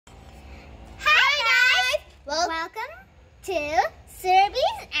Welcome to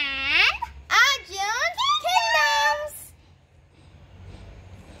Surabhi's and Arjun's Kingdoms.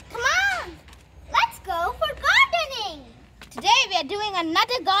 Come on, let's go for gardening. Today we are doing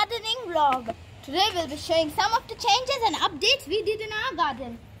another gardening vlog. Today we'll be showing some of the changes and updates we did in our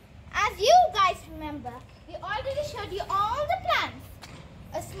garden. As you guys remember, we already showed you all the plants.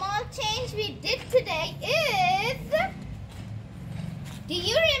 A small change we did today is... Do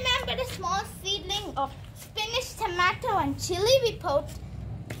you remember the small seedling of spinach, tomato and chili we poached?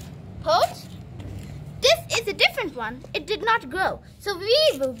 This is a different one. It did not grow. So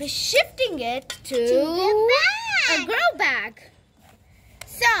we will be shifting it to a grow bag.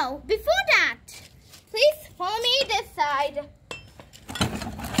 So before that, please follow me this side.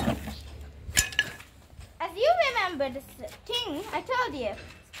 As you remember this thing I told you,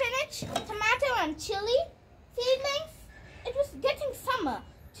 spinach, tomato and chili seedlings, it was getting summer,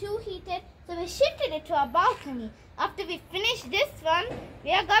 too heated, so we shifted it to our balcony. After we finish this one,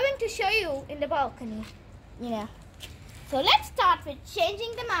 we are going to show you in the balcony. So let's start with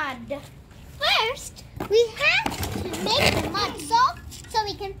changing the mud. First, we have to make the mud soft so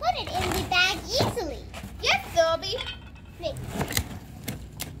we can put it in the bag easily. Yes, Zobi. Wait.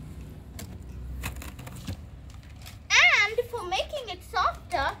 And for making it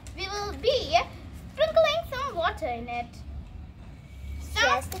softer, we will be sprinkling some water in it.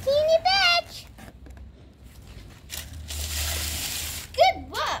 Just a teeny bit.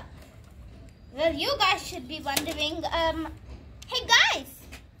 Good work. Well, you guys should be wondering, hey guys,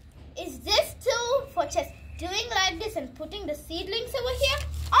 is this tool for just doing like this and putting the seedlings over here,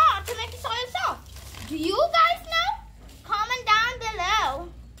 or to make the soil soft? Do you guys know? Comment down below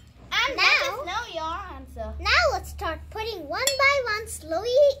and let us know your answer. Now let's start putting one by one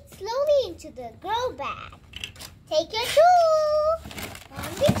slowly into the grow bag. Take your tool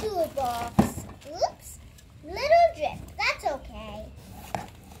from the toolbox. Oops, little drip. That's okay.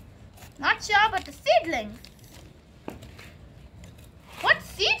 Not sure about the seedlings. What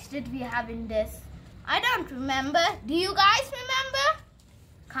seeds did we have in this? I don't remember. Do you guys remember?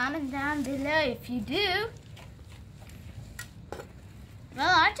 Comment down below if you do.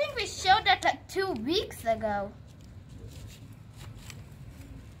 Well, I think we showed that like 2 weeks ago.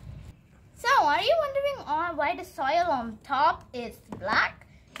 So, are you wondering why the soil on top is black?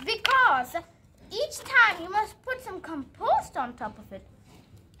 Because each time you must put some compost on top of it.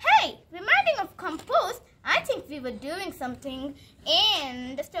 Hey, reminding of compost, I think we were doing something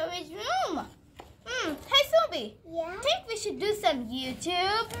in the storage room. Hey Sobi, Yeah? think we should do some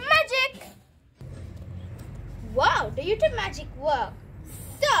YouTube magic. Wow, the YouTube magic worked.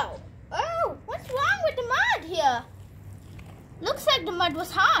 So, what's wrong with the mud here? Looks like the mud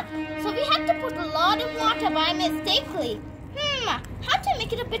was hard, so we had to put a lot of water by mistakenly. How to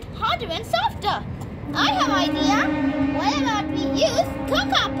make it a bit harder and softer? I have an idea. What about we use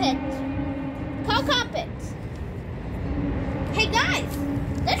cocoa pit? Cocoa pit. Hey guys,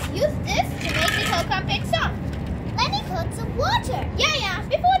 let's use this to make the cocoa pit soft. Let me put some water. Yeah.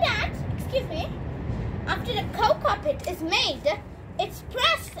 Before that, excuse me. After the cocoa pit is made, it's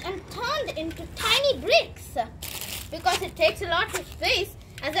pressed and turned into tiny bricks. Because it takes a lot of space.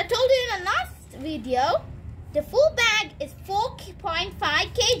 As I told you in the last video, the full bag is 4.5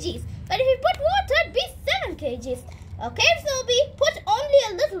 kgs. But if you put water, it'd be 7 kgs. Okay, Sobi, put only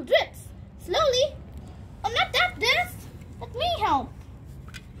a little drips. Slowly. Oh, not that this. Let me help.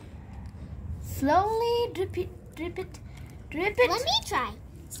 Slowly drip it. Let me try.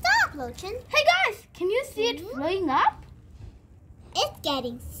 Stop, Lochin. Hey guys, can you see it flowing up? It's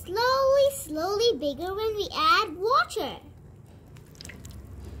getting slowly bigger when we add water.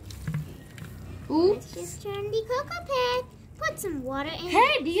 Oops. Let's just turn the cocoa pit. Put some water in.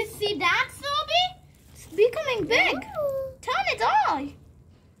 Hey, do you see that, Sobi? It's becoming big. Ooh. Turn it on.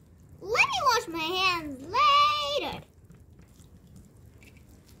 Let me wash my hands later.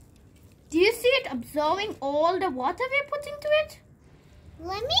 Do you see it absorbing all the water we put into it?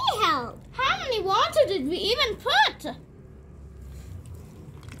 Let me help. How many water did we even put?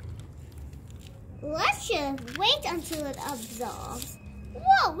 Let's just wait until it absorbs.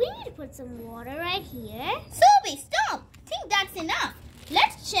 Whoa, we need to put some water right here. Sobi, stop. Think that's enough.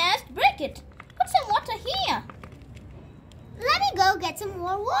 Let's just break it. Put some water here. Let me go get some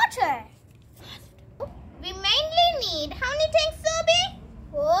more water. We mainly need how many things, Sobi?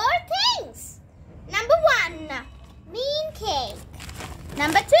 4 things. Number 1, Bean cake.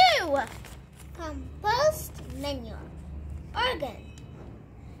 number 2, Compost manure. Organ.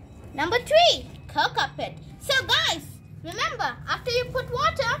 number 3, cocoa pit. So guys, remember, after you put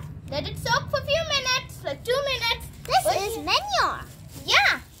water, let it soak for a few minutes, like 2 minutes. This is manure.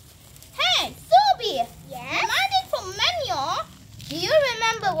 Yeah. Hey, Sobi. Yes?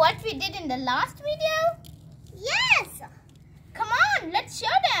 remember what we did in the last video? Yes. Come on, let's show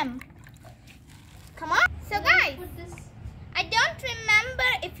them. Come on. So guys, I don't remember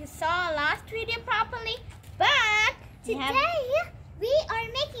if you saw our last video properly, but today we are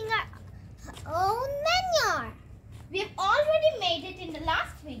making our own manure. We've already made it in the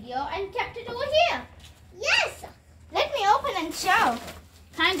last video and kept it over here. Yes. Let me open and show.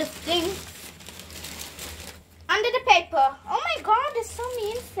 Kind of thing. Under the paper. Oh my god, there's so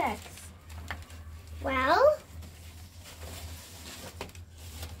many insects. Well,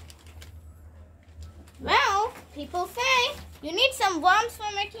 people say you need some worms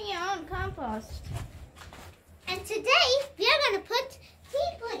for making your own compost. And today we are going to put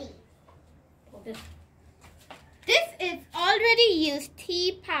tea pudding. This is already used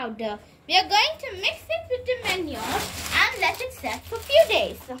tea powder. We are going to mix it with the manure and let it set for a few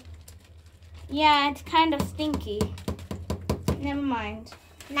days. Yeah, it's kind of stinky. Never mind.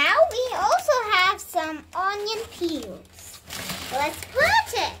 Now we also have some onion peels. Let's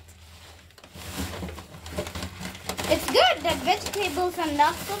put it. It's good that vegetables are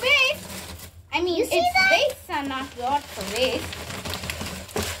not for waste. I mean, its wastes are not good for waste.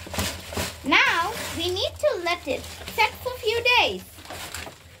 Now, we need to let it set for a few days.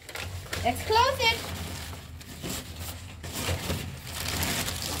 Let's close it.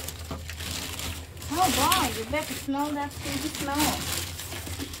 Oh boy, you better smell that stinky smell.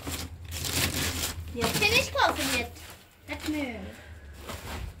 You're finished closing it. Let's move.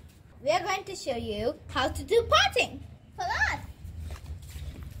 We are going to show you how to do potting. For that,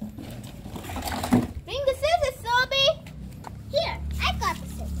 bring the scissors, Sobi. Here, I got the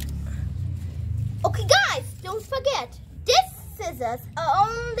scissors. Okay guys, don't forget, these scissors are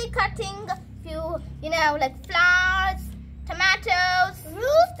only cutting few, like flowers, tomatoes,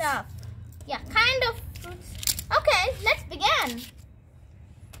 Fruits. stuff. Yeah, kind of fruits. Okay, let's begin.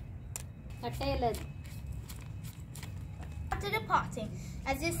 After the potting,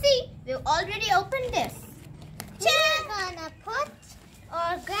 as you see, we've already opened this. We're gonna put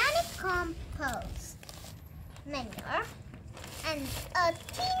organic compost, manure, and a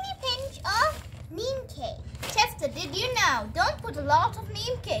teeny pinch of neem cake. Chester, did you know? Don't put a lot of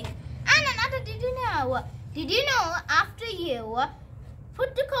neem cake. And another, did you know? Did you know after you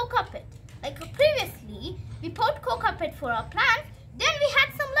put the cocoa pit, like previously, we put cocoa pit for our plants, then we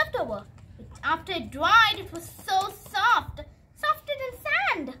had some leftover. After it dried, it was so soft, softer than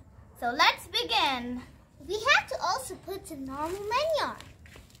sand. So let's begin. We have to also put some normal manure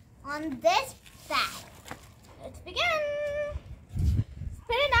on this bag. Let's begin.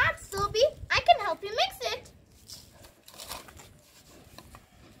 Spit it out, Sobi. I can help you mix it.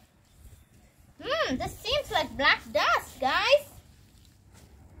 This seems like black dust, guys.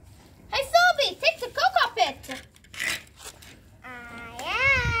 Hey, Sobi, take the cocoa pit. I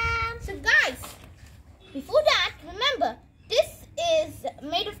am. So, guys, before that, remember, this is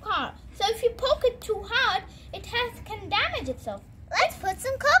made of car. So, if you poke it too hard, it can damage itself. Let's put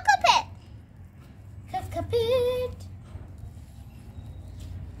some cocoa pit. Cocoa pit.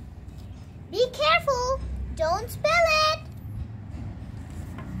 Be careful. Don't spill it.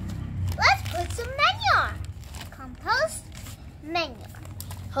 Let's put some manure. Compost manure.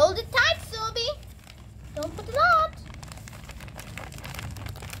 Hold it tight, Sobi. Don't put a lot.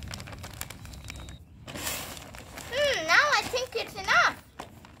 Now I think it's enough.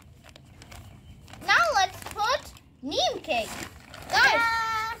 Now let's put neem cake. Guys,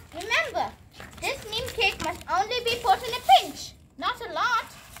 remember, this neem cake must only be put in a pinch, not a lot.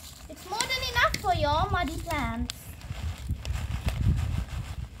 It's more than enough for your muddy plants.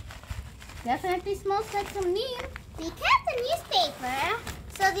 Definitely smells like some neem. We kept the newspaper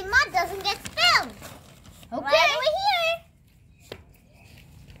so the mud doesn't get spilled. Okay. Right over here.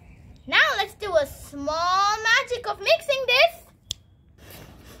 Now let's do a small magic of mixing this.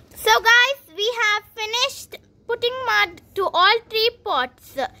 So guys, we have finished putting mud to all 3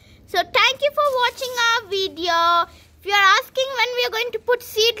 pots. So thank you for watching our video. If you are asking when we are going to put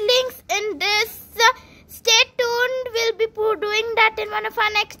seedlings in this, stay tuned. We'll be doing that in one of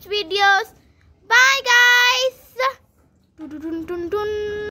our next videos. Bye guys.